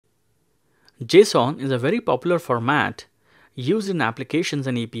JSON is a very popular format used in applications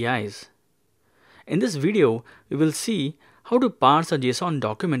and APIs. In this video, we will see how to parse a JSON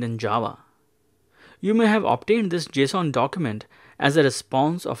document in Java. You may have obtained this JSON document as a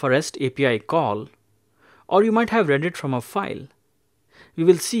response of a REST API call, or you might have read it from a file. We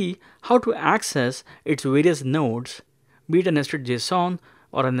will see how to access its various nodes, be it a nested JSON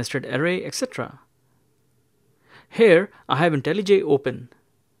or a nested array, etc. Here I have IntelliJ open.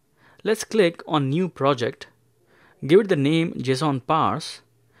 Let's click on New Project, give it the name JSON Parse,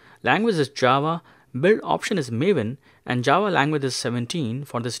 language is Java, build option is Maven, and Java language is 17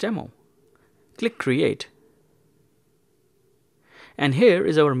 for this demo. Click Create. And here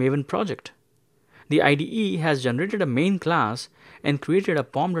is our Maven project. The IDE has generated a main class and created a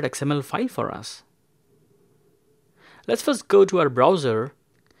pom.xml file for us. Let's first go to our browser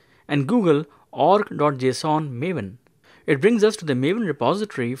and Google org.json Maven. It brings us to the Maven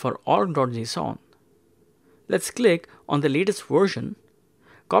repository for org.json. Let's click on the latest version,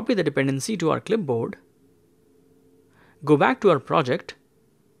 copy the dependency to our clipboard, go back to our project.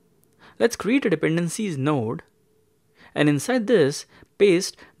 Let's create a dependencies node, and inside this,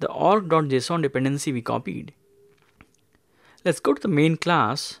 paste the org.json dependency we copied. Let's go to the main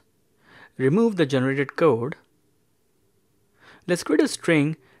class, remove the generated code. Let's create a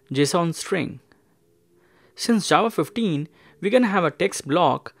string, JSON string. Since Java 15, we're going to have a text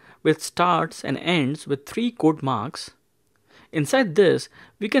block with starts and ends with 3 quote marks. Inside this,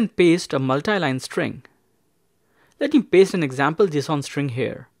 we can paste a multi-line string. Let me paste an example JSON string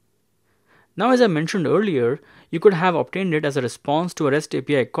here. Now, as I mentioned earlier, you could have obtained it as a response to a REST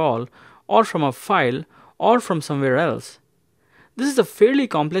API call, or from a file, or from somewhere else. This is a fairly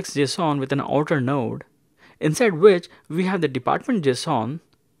complex JSON with an outer node, inside which we have the department JSON,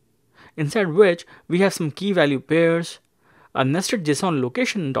 inside which we have some key value pairs, a nested JSON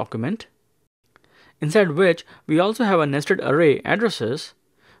location document, inside which we also have a nested array addresses,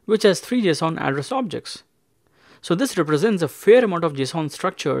 which has 3 JSON address objects. So this represents a fair amount of JSON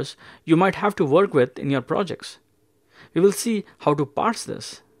structures you might have to work with in your projects. We will see how to parse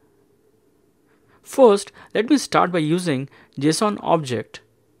this. First, let me start by using JSON object,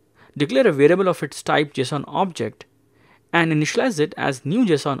 declare a variable of its type JSON object, and initialize it as new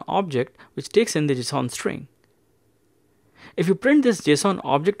JSON object, which takes in the JSON string. If you print this JSON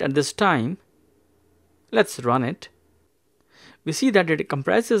object at this time, let's run it. We see that it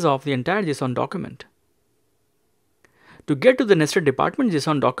comprises of the entire JSON document. To get to the nested department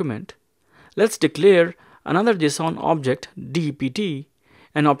JSON document, let's declare another JSON object DPT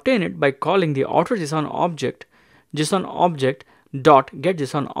and obtain it by calling the outer JSON object dot get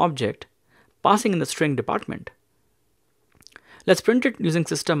JSON object, passing in the string department. Let's print it using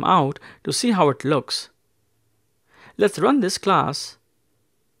system out to see how it looks. Let's run this class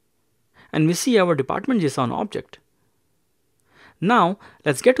and we see our department JSON object. Now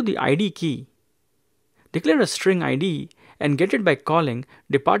let's get to the ID key. Declare a string ID and get it by calling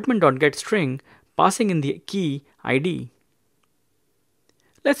department.getString, passing in the key ID.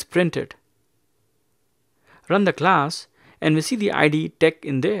 Let's print it. Run the class and we see the ID tech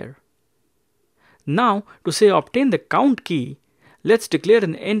in there. Now to say obtain the count key, let's declare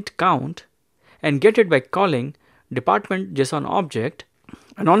an int count and get it by calling department JSON object,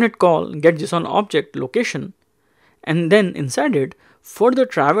 and on it call get JSON object location, and then inside it further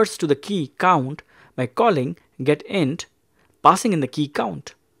traverse to the key count by calling get int, passing in the key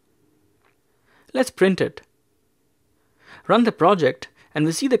count. Let's print it. Run the project and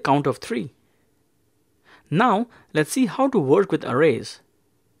we see the count of 3. Now let's see how to work with arrays.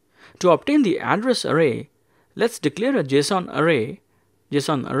 To obtain the address array, let's declare a JSON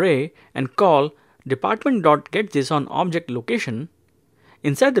array and call department.getJSON object location.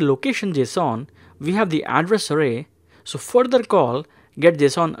 Inside the location JSON, we have the address array, so further call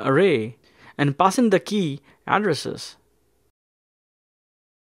getJSON array and pass in the key addresses.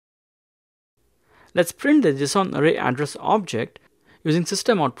 Let's print the JSON array address object using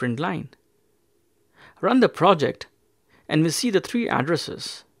system.println. Run the project and we see the 3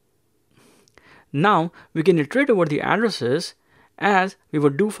 addresses. Now we can iterate over the addresses as we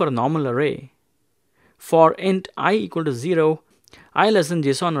would do for a normal array. For int I equal to 0, I less than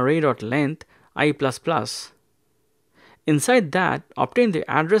JSON array.length I ++. Inside that, obtain the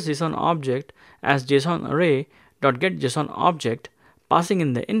address JSON object as JSON array.getJSON object, passing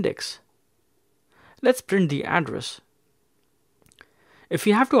in the index. Let's print the address. If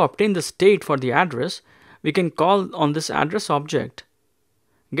we have to obtain the state for the address, we can call on this address object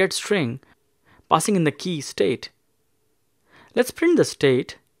getString, passing in the key state. Let's print the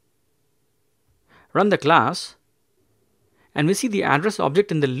state, run the class, and we see the address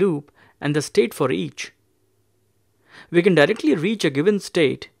object in the loop and the state for each. We can directly reach a given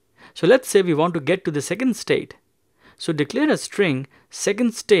state. So let's say we want to get to the second state. So declare a string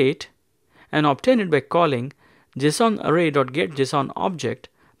second state and obtain it by calling jsonArray.getJSON object,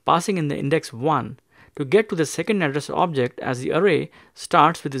 passing in the index 1 to get to the second address object, as the array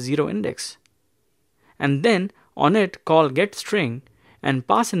starts with the 0 index. And then on it call getString and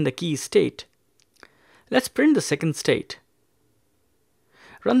pass in the key state. Let's print the second state.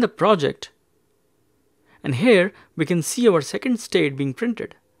 Run the project, and here we can see our second state being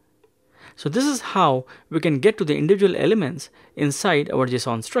printed. So this is how we can get to the individual elements inside our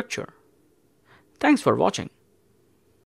JSON structure. Thanks for watching.